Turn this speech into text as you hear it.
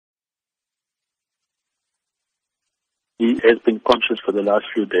He has been conscious for the last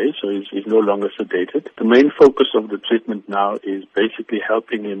few days, so he's no longer sedated. The main focus of the treatment now is basically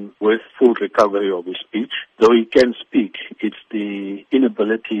helping him with full recovery of his speech. Though he can speak, it's the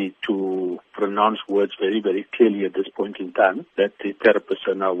inability to pronounce words very, very clearly at this point in time that the therapists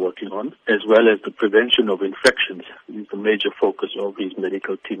are now working on, as well as the prevention of infections is the major focus of his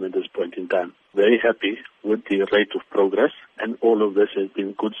medical team at this point in time. Very happy with the rate of progress, and all of this has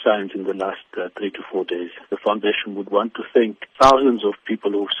been good signs in the last 3 to 4 days. The foundation would want to thank thousands of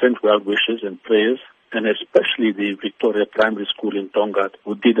people who sent well wishes and prayers, and especially the Victoria Primary School in Tongaat,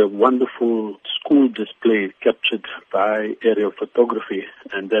 who did a wonderful school display captured by aerial photography,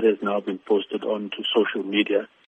 and that has now been posted onto social media.